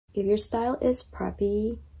If your style is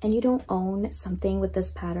preppy and you don't own something with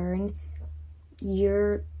this pattern,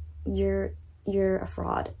 you're a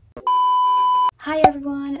fraud. Hi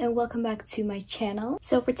everyone, and welcome back to my channel.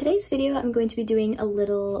 So for today's video, I'm going to be doing a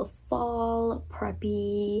little fall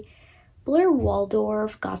preppy Blair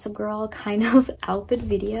Waldorf Gossip Girl kind of outfit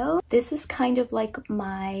video. This is kind of like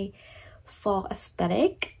my fall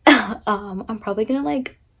aesthetic. I'm probably gonna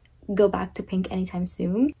like go back to pink anytime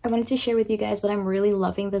soon. I wanted to share with you guys what I'm really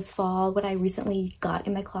loving this fall, what I recently got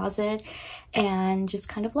in my closet, and just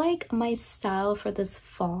kind of like my style for this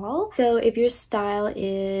fall. So if your style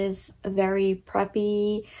is very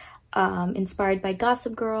preppy, inspired by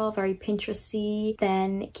Gossip Girl, very Pinteresty,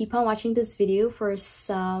 then keep on watching this video for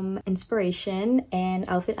some inspiration and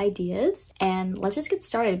outfit ideas. And let's just get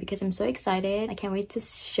started because I'm so excited. I can't wait to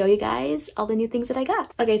show you guys all the new things that I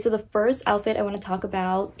got. Okay, so the first outfit I want to talk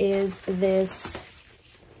about is this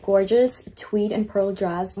gorgeous tweed and pearl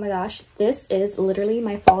dress. Oh my gosh, this is literally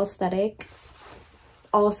my fall aesthetic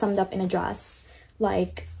all summed up in a dress.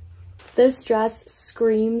 Like, this dress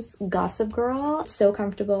screams Gossip Girl. It's so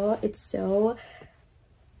comfortable. It's so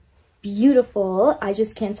beautiful. I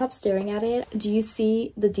just can't stop staring at it. Do you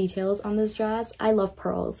see the details on this dress? I love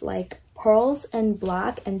pearls. Like, pearls and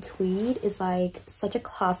black and tweed is like such a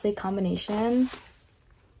classic combination.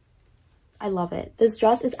 I love it. This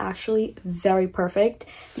dress is actually very perfect.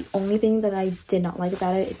 The only thing that I did not like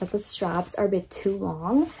about it is that the straps are a bit too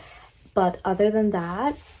long. But other than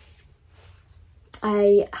that,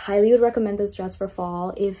 I highly would recommend this dress for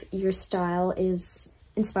fall if your style is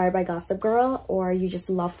inspired by Gossip Girl or you just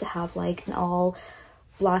love to have like an all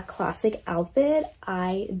black classic outfit.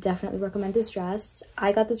 I definitely recommend this dress.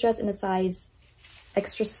 I got this dress in a size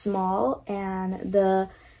extra small and the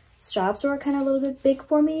straps were kind of a little bit big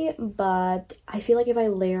for me, but I feel like if I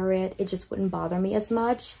layer it, it just wouldn't bother me as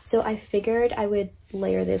much. So I figured I would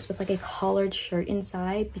layer this with like a collared shirt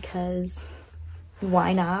inside because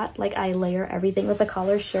why not? Like, I layer everything with a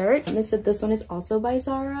collar shirt. And this one is also by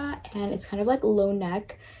Zara and it's kind of like low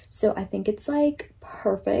neck, so I think it's like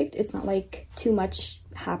perfect. It's not like too much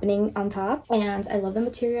happening on top, and I love the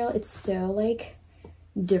material. It's so like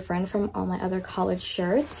different from all my other collared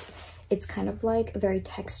shirts. It's kind of like a very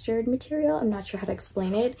textured material. I'm not sure how to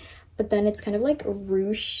explain it, but then it's kind of like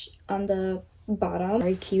ruche on the bottom.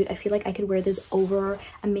 Very cute. I feel like I could wear this over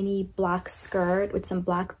a mini black skirt with some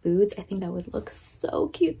black boots. I think that would look so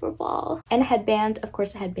cute for fall. And a headband, of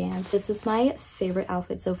course, a headband. This is my favorite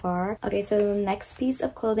outfit so far. Okay, so the next piece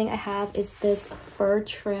of clothing I have is this fur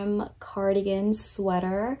trim cardigan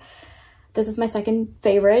sweater. This is my second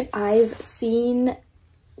favorite. I've seen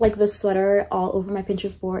like this sweater all over my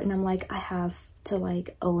Pinterest board and I'm like, I have to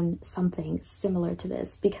like own something similar to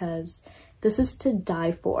this because this is to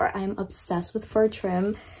die for. I'm obsessed with fur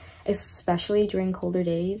trim, especially during colder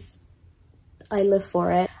days. I live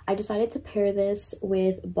for it. I decided to pair this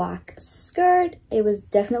with black skirt. It was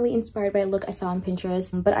definitely inspired by a look I saw on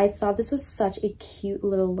Pinterest, but I thought this was such a cute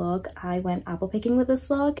little look. I went apple picking with this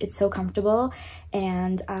look. It's so comfortable,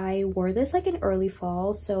 and I wore this like in early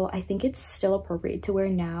fall, so I think it's still appropriate to wear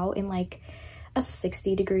now in like a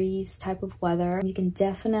 60 degrees type of weather. You can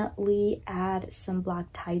definitely add some black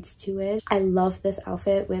tights to it. I love this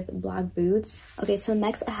outfit with black boots. Okay, so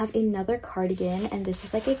next I have another cardigan, and this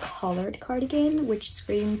is like a collared cardigan which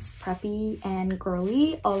screams preppy and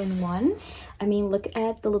girly all in one. I mean, look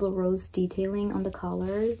at the little rose detailing on the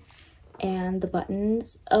collar and the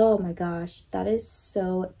buttons. Oh my gosh, that is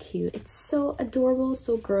so cute. It's so adorable,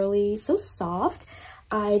 so girly, so soft.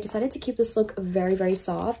 I decided to keep this look very, very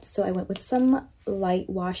soft, so I went with some light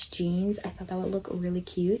wash jeans. I thought that would look really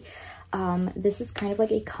cute. This is kind of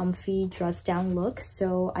like a comfy dress down look,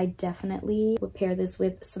 so I definitely would pair this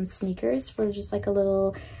with some sneakers for just like a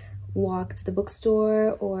little walk to the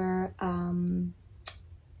bookstore, or I don't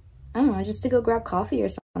know, just to go grab coffee or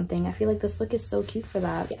something. I feel like this look is so cute for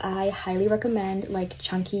that. I highly recommend like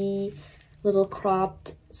chunky little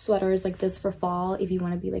cropped sweaters like this for fall if you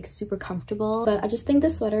want to be like super comfortable. But I just think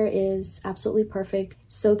this sweater is absolutely perfect,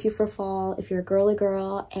 so cute for fall if you're a girly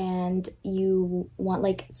girl and you want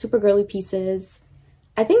like super girly pieces.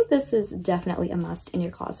 I think this is definitely a must in your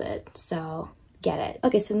closet, so get it.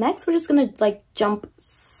 Okay, so next we're just gonna like jump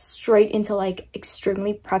straight into like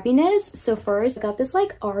extremely preppiness. So first I got this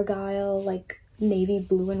like argyle like navy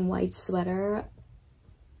blue and white sweater.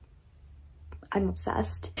 I'm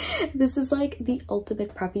obsessed. This is like the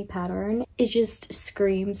ultimate preppy pattern. It just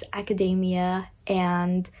screams academia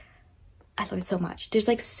and I love it so much. There's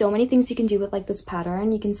like so many things you can do with like this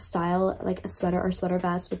pattern. You can style like a sweater or sweater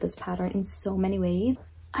vest with this pattern in so many ways.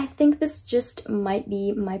 I think this just might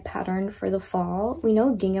be my pattern for the fall. We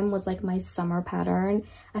know gingham was like my summer pattern.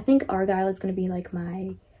 I think argyle is going to be like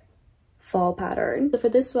my fall pattern. So for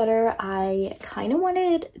this sweater, I kind of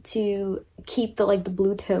wanted to keep the like the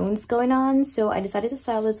blue tones going on, so I decided to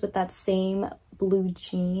style this with that same blue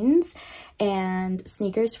jeans and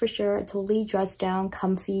sneakers for sure. A totally dressed down,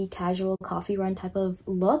 comfy, casual, coffee run type of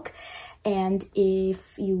look. And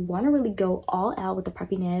if you want to really go all out with the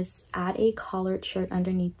preppiness, add a collared shirt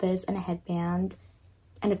underneath this and a headband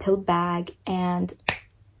and a tote bag, and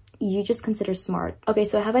you just consider smart. Okay,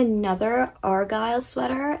 so I have another argyle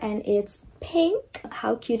sweater and it's pink.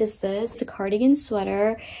 How cute is this? It's a cardigan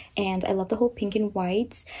sweater and I love the whole pink and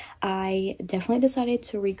white. I definitely decided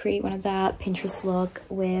to recreate one of that Pinterest look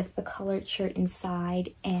with the collared shirt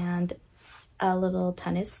inside and a little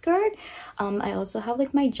tennis skirt. I also have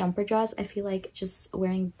like my jumper dress. I feel like just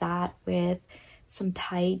wearing that with some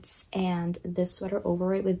tights and this sweater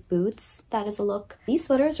over it with boots, that is a look. These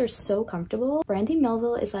sweaters are so comfortable. Brandy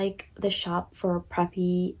Melville is like the shop for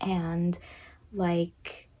preppy and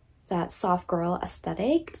like that soft girl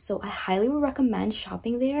aesthetic, so I highly would recommend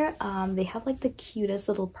shopping there. They have like the cutest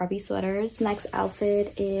little preppy sweaters. Next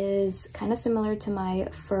outfit is kind of similar to my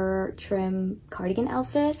fur trim cardigan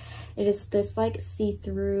outfit. It is this like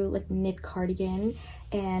see-through like knit cardigan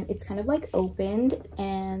and it's kind of like opened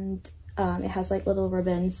and it has like little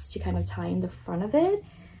ribbons to kind of tie in the front of it.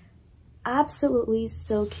 Absolutely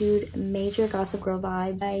so cute, major Gossip Girl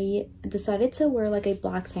vibes. I decided to wear like a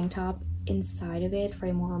black tank top inside of it for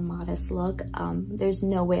a more modest look. There's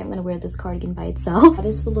no way I'm gonna wear this cardigan by itself.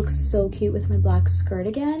 This will look so cute with my black skirt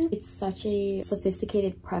again. It's such a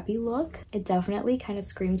sophisticated preppy look. It definitely kind of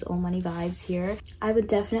screams old money vibes here. I would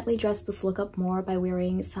definitely dress this look up more by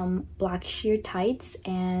wearing some black sheer tights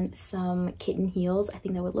and some kitten heels. I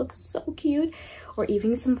think that would look so cute, or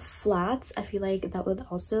even some flats. I feel like that would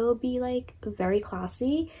also be like very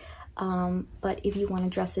classy. But if you want to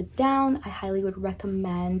dress it down, I highly would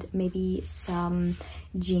recommend maybe some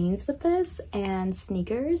jeans with this and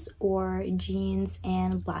sneakers, or jeans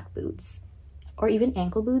and black boots, or even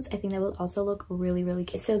ankle boots. I think that will also look really, really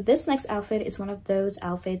cute. So this next outfit is one of those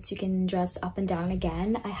outfits you can dress up and down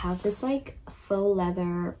again. I have this like faux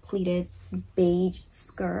leather pleated beige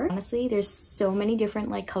skirt. Honestly, there's so many different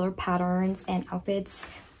like color patterns and outfits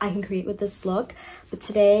I can create with this look, but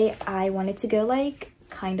today I wanted to go like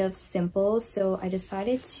kind of simple, so I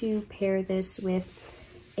decided to pair this with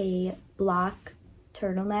a black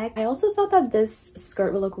turtleneck. I also thought that this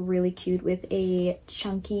skirt would look really cute with a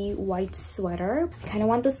chunky white sweater. I kind of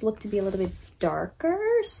want this look to be a little bit darker,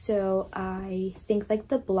 so I think like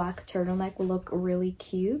the black turtleneck will look really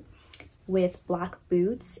cute with black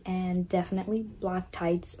boots and definitely black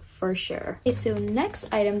tights for sure. Okay, so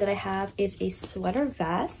next item that I have is a sweater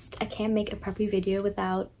vest. I can't make a preppy video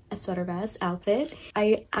without a sweater vest outfit.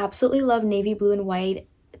 I absolutely love navy blue and white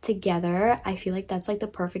together. I feel like that's like the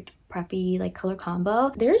perfect preppy like color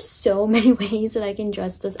combo. There's so many ways that I can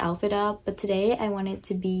dress this outfit up, but today I want it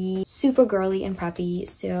to be super girly and preppy,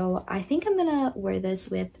 so I think I'm gonna wear this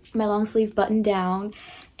with my long sleeve button down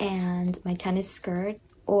and my tennis skirt.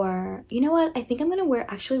 Or you know what, I think I'm gonna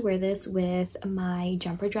actually wear this with my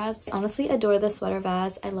jumper dress. Honestly, adore the sweater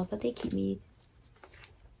vest. I love that they keep me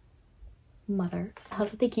I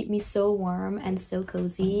love that they keep me so warm and so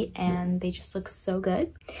cozy, and they just look so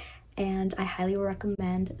good. And I highly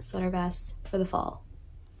recommend sweater vests for the fall.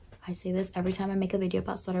 I say this every time I make a video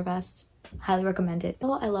about sweater vests. Highly recommend it.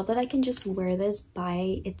 Oh, I love that I can just wear this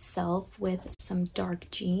by itself with some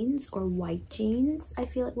dark jeans or white jeans. I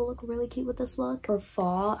feel it will look really cute with this look. For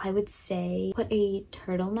fall, I would say put a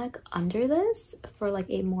turtleneck under this for like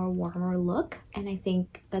a more warmer look, and I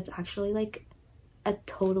think that's actually like a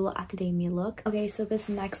total academia look. Okay, so this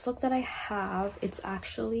next look that I have, it's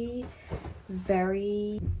actually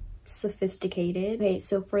very sophisticated. Okay,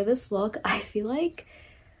 so for this look, I feel like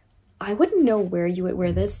I wouldn't know where you would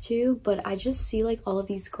wear this to, but I just see like all of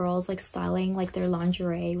these girls like styling like their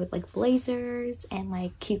lingerie with like blazers and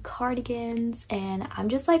like cute cardigans, and I'm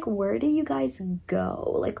just like, where do you guys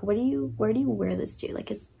go? Like where do you wear this to?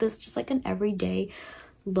 Like, is this just like an everyday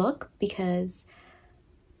look? Because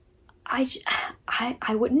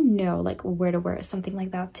I wouldn't know like where to wear something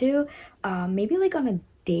like that to. Maybe like on a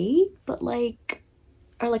date, but like,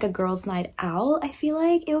 or like a girls' night out, I feel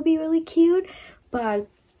like it would be really cute. But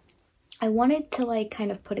I wanted to like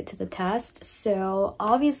kind of put it to the test, so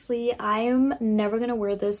obviously I am never gonna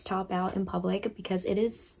wear this top out in public because it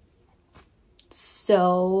is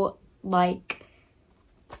so like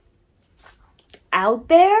out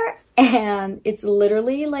there, and it's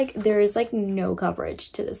literally like there is like no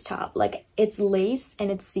coverage to this top. Like it's lace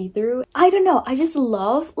and it's see-through. I don't know, I just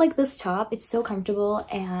love like this top. It's so comfortable,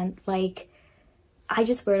 and like I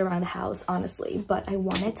just wear it around the house honestly, but I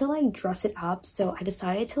wanted to like dress it up, so I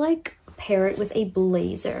decided to like pair it with a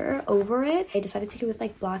blazer over it. I decided to go with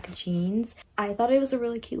like black jeans. I thought it was a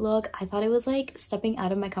really cute look. I thought it was like stepping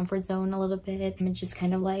out of my comfort zone a little bit and just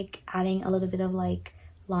kind of like adding a little bit of like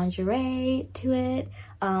lingerie to it,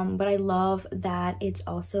 but I love that it's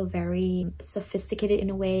also very sophisticated in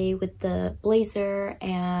a way with the blazer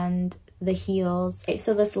and the heels. Okay,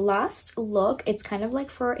 so this last look, it's kind of like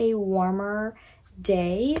for a warmer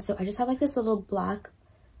day. So I just have like this little black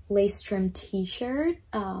lace trim t-shirt.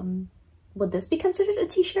 Would this be considered a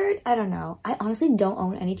t-shirt? I don't know. I honestly don't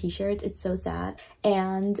own any t-shirts. It's so sad.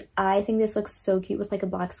 And I think this looks so cute with like a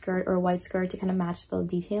black skirt or a white skirt to kind of match the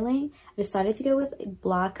detailing. I decided to go with a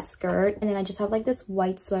black skirt, and then I just have like this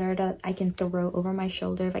white sweater that I can throw over my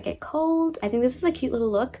shoulder if I get cold. I think this is a cute little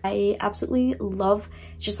look. I absolutely love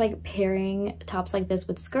just like pairing tops like this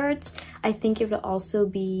with skirts. I think it would also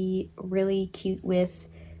be really cute with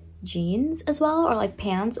jeans as well, or like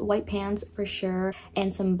pants, white pants for sure,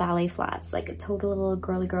 and some ballet flats, like a total little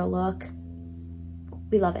girly girl look.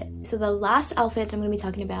 We love it. So the last outfit I'm going to be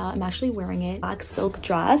talking about, I'm actually wearing it, black silk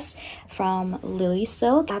dress from Lily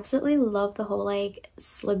Silk. Absolutely love the whole like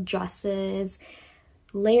slip dresses,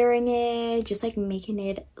 layering it, just like making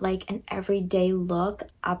it like an everyday look.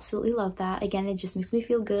 Absolutely love that. Again, it just makes me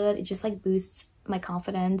feel good. It just like boosts my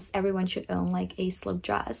confidence. Everyone should own like a slip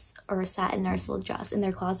dress or a satin or silk dress in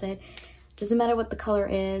their closet. Doesn't matter what the color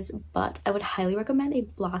is, but I would highly recommend a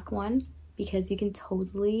black one because you can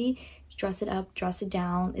totally dress it up, dress it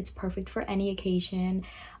down. It's perfect for any occasion.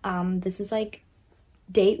 This is like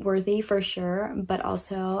date worthy for sure, but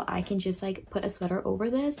also I can just like put a sweater over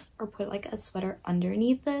this or put like a sweater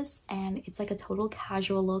underneath this, and it's like a total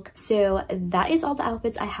casual look. So that is all the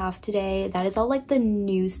outfits I have today. That is all like the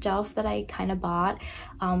new stuff that I kind of bought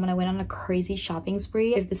when I went on a crazy shopping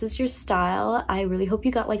spree. If this is your style, I really hope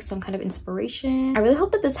you got like some kind of inspiration. I really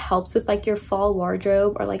hope that this helps with like your fall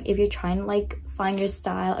wardrobe, or like if you're trying to like find your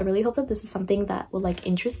style. I really hope that this is something that will like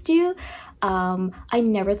interest you. I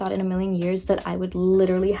never thought in a million years that I would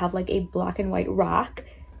literally have like a black and white rack.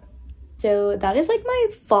 So that is like my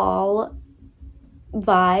fall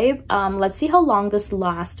vibe. Let's see how long this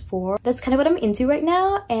lasts for. That's kind of what I'm into right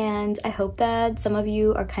now, and I hope that some of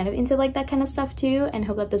you are kind of into like that kind of stuff too, and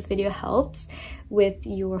hope that this video helps with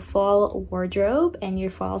your fall wardrobe and your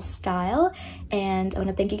fall style. And I want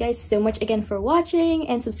to thank you guys so much again for watching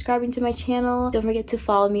and subscribing to my channel. Don't forget to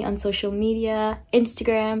follow me on social media,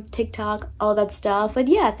 Instagram, TikTok, all that stuff. But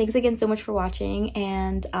yeah, thanks again so much for watching,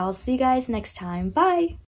 and I'll see you guys next time. Bye!